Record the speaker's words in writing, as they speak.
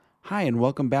Hi, and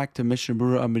welcome back to Mishnah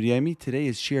Berurah Amud Yomi. Today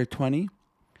is Shir 20.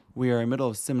 We are in the middle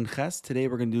of Siman Ches. Today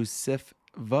we're going to do Sif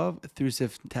Vav through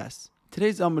Sif Tes.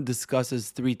 Today's Amud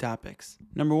discusses three topics.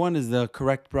 Number one is the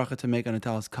correct bracha to make on a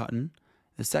talis cotton.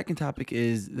 The second topic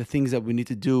is the things that we need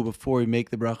to do before we make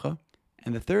the bracha.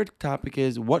 And the third topic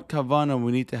is what kavana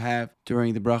we need to have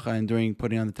during the bracha and during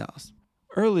putting on the talis.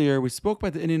 Earlier, we spoke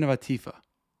about the Indian of Atifa,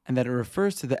 and that it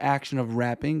refers to the action of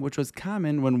wrapping, which was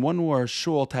common when one wore a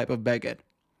shul type of beged.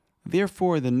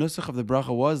 Therefore, the nusach of the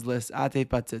bracha was lis atef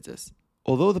bat tzitzis.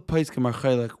 Although the poskim are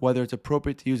chaylik whether it's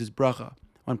appropriate to use this bracha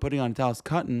when putting on a talis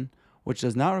cotton, which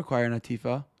does not require an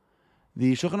atifa,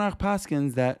 the Shulchan Aruch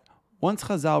paskins that once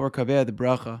Chazal were kaveya the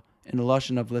bracha in the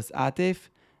lashon of lis atef,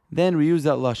 then we use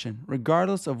that lashon,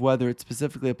 regardless of whether it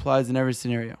specifically applies in every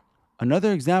scenario.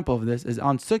 Another example of this is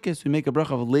on Sukkot, we make a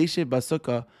bracha of leishe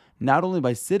basukah, not only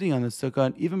by sitting on the sukkah,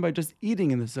 and even by just eating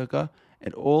in the sukkah.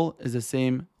 It all is the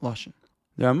same lashon.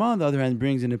 The Rama, on the other hand,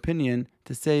 brings an opinion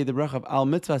to say the bracha of al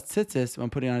mitzvah tzitzis when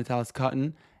putting on a talis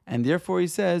cotton, and therefore he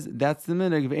says that's the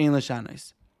minhag of ein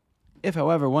l'shanos. If,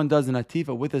 however, one does an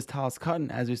atifa with his talis cotton,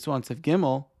 as we saw in Sif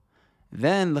Gimel,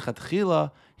 then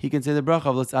l'chatchila he can say the bracha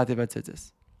of l'tz atef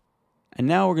tzitzis. And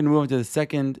now we're going to move on to the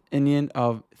second inyan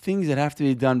of things that have to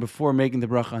be done before making the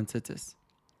bracha on tzitzis.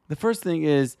 The first thing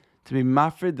is to be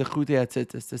mafrid the chutei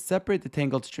tzitzis, to separate the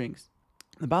tangled strings.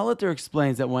 The Baal Letter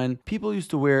explains that when people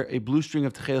used to wear a blue string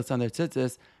of techelis on their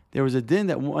tzitzis, there was a din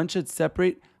that one should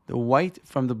separate the white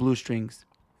from the blue strings.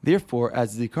 Therefore,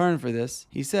 as zikaron for this,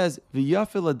 he says,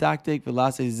 "V'yafil adaktek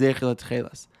v'lasei zechel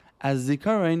techelis." As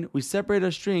zikaron, we separate our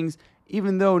strings,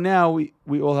 even though now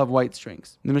we all have white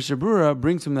strings. The Mishnah Berurah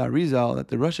brings from the Arizal that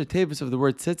the Rosh Tevis of the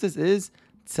word tzitzis is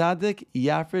tzadik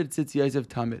yafrid tzitz yosef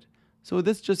tamid. So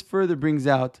this just further brings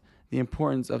out the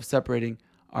importance of separating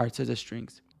our tzitzis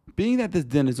strings. Being that this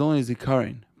din is only a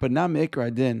zikaron, but not me'ikra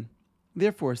din,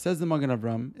 therefore, says the Magen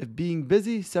Avram, if being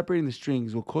busy separating the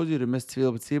strings will cause you to miss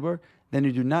tefillah b'tzibur, then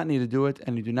you do not need to do it,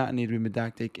 and you do not need to be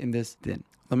medaktik in this din.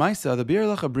 L'maisa, the Bir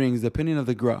Halacha brings the opinion of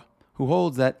the Gra, who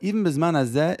holds that even bizman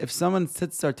hazeh, if someone's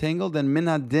tzitzis are tangled, then min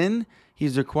hadin,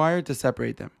 he's required to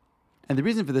separate them. And the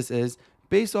reason for this is,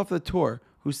 based off the Torah,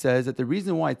 who says that the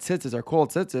reason why tzitzis are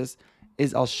called tzitzis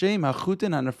is al shem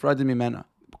hachutin hanafradim mimena,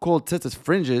 called tzitzis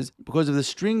fringes, because of the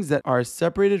strings that are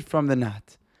separated from the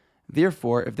knot.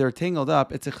 Therefore, if they're tangled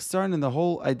up, it's a chesron in the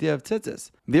whole idea of tzitzis.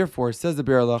 Therefore, says the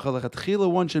Bir Halacha, lechatchila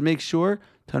one should make sure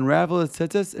to unravel his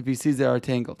tzitzis if he sees they are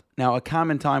tangled. Now, a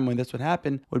common time when this would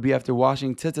happen would be after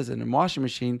washing tzitzis in a washing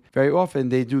machine. Very often,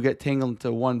 they do get tangled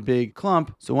into one big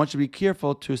clump, so one should be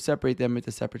careful to separate them into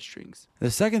separate strings.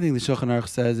 The second thing the Shulchan Aruch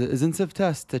says is in Sif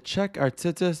Tes, to check our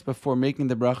tzitzis before making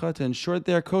the bracha to ensure that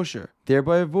they are kosher,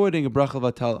 thereby avoiding a bracha of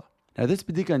atala. Now, this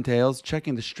bedika entails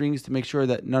checking the strings to make sure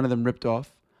that none of them ripped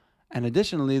off. And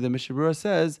additionally, the Mishnah Berurah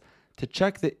says to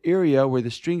check the area where the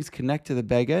strings connect to the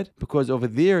beged, because over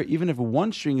there, even if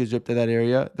one string is ripped to that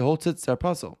area, the whole tzitzis are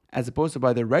puzzle. As opposed to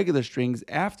by the regular strings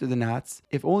after the knots,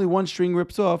 if only one string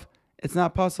rips off, it's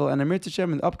not puzzle. And Amir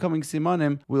Tashem in the upcoming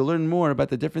Simanim, we'll learn more about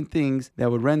the different things that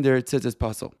would render tzitzis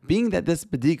puzzle. Being that this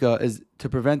bedika is to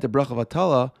prevent the bracha of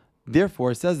atala,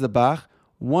 therefore, says the Bach,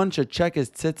 one should check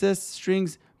his tzitzis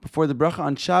strings before the bracha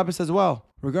on Shabbos as well.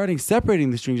 Regarding separating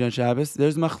the strings on Shabbos,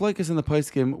 there's machlokes in the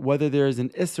poskim whether there is an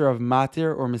isser of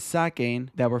matir or misakein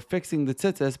that we're fixing the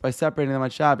tzitzis by separating them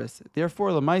on Shabbos. Therefore,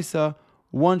 lemaisa,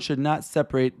 one should not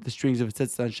separate the strings of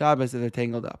tzitzis on Shabbos if they're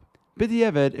tangled up.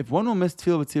 B'diavad, if one will miss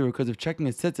tefillah b'tzibur because of checking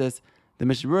his tzitzis, the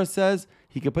Mishnah Berurah says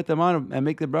he can put them on and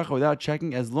make the bracha without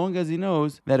checking as long as he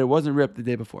knows that it wasn't ripped the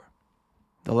day before.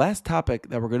 The last topic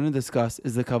that we're going to discuss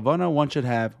is the kavana one should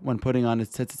have when putting on his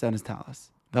tzitzis and his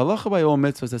talis. The halacha by all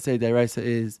mitzvahs, to say deraisa,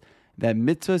 is that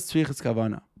mitzvahs tzrichas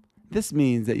kavana. This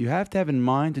means that you have to have in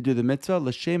mind to do the mitzvah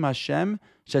l'shem Hashem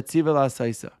shetziva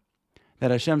la'asaisa.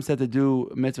 That Hashem said to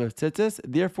do mitzvah of tzitzis,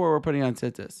 therefore we're putting on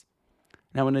tzitzis.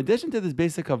 Now, in addition to this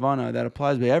basic kavana that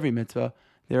applies by every mitzvah,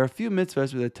 there are a few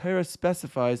mitzvahs where the Torah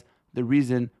specifies the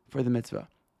reason for the mitzvah.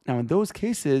 Now, in those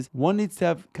cases, one needs to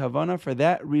have kavana for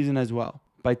that reason as well.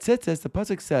 By tzitzis, the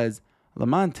pasuk says,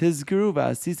 "Laman tizkuru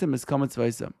va'asisa miskamat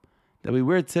tzvaisam," that we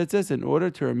wear tzitzis in order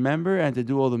to remember and to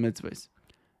do all the mitzvahs.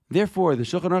 Therefore, the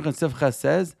Shulchan Aruch in Sif Ches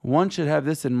says, one should have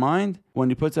this in mind when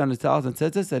he puts on his talis and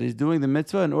tzitzis, that he's doing the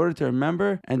mitzvah in order to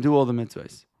remember and do all the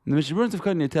mitzvahs. The Mishnah Berurah of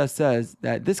Katan Yates says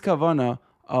that this kavana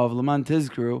of Laman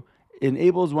Tizkuru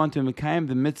enables one to mekayim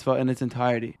the mitzvah in its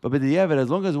entirety. But b'diavad, as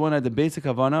long as one had the basic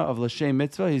kavana of l'shem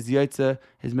mitzvah, he's yaitza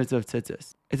his mitzvah of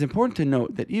tzitzis. It's important to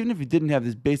note that even if you didn't have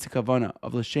this basic kavana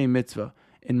of l'shem mitzvah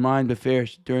in mind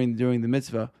beferish during the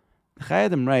mitzvah, the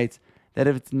Chayadim writes that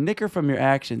if it's nicker from your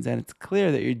actions and it's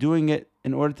clear that you're doing it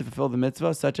in order to fulfill the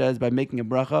mitzvah, such as by making a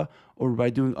bracha or by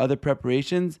doing other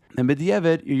preparations, and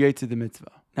b'diavad, you're yotze the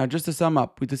mitzvah. Now, just to sum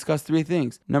up, we discussed three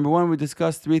things. Number one, we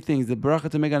discussed three things. The bracha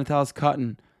to make on a talis is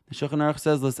cotton. The Shulchan Aruch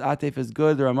says l's'atef is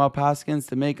good. The Ramah paskins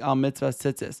to make al mitzvah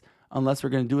tzitzis. Unless we're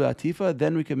going to do atifa,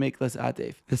 then we can make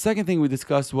l's'atef. The second thing we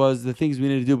discussed was the things we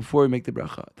need to do before we make the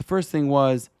bracha. The first thing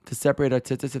was to separate our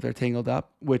tzitzis if they're tangled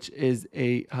up, which is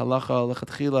a halacha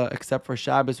lechatchila, except for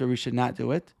Shabbos where we should not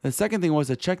do it. The second thing was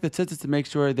to check the tzitzis to make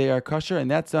sure they are kosher,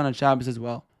 and that's done on Shabbos as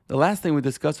well. The last thing we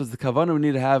discussed was the kavanah we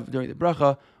need to have during the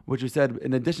bracha, which we said,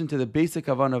 in addition to the basic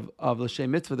kavanah of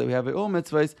l'shem mitzvah that we have at all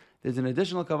mitzvahs, there's an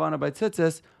additional kavanah by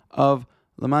tzitzis of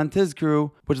Laman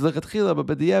Tizkru, which is lechatchila,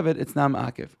 but b'diavad it's nam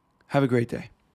akiv. Have a great day.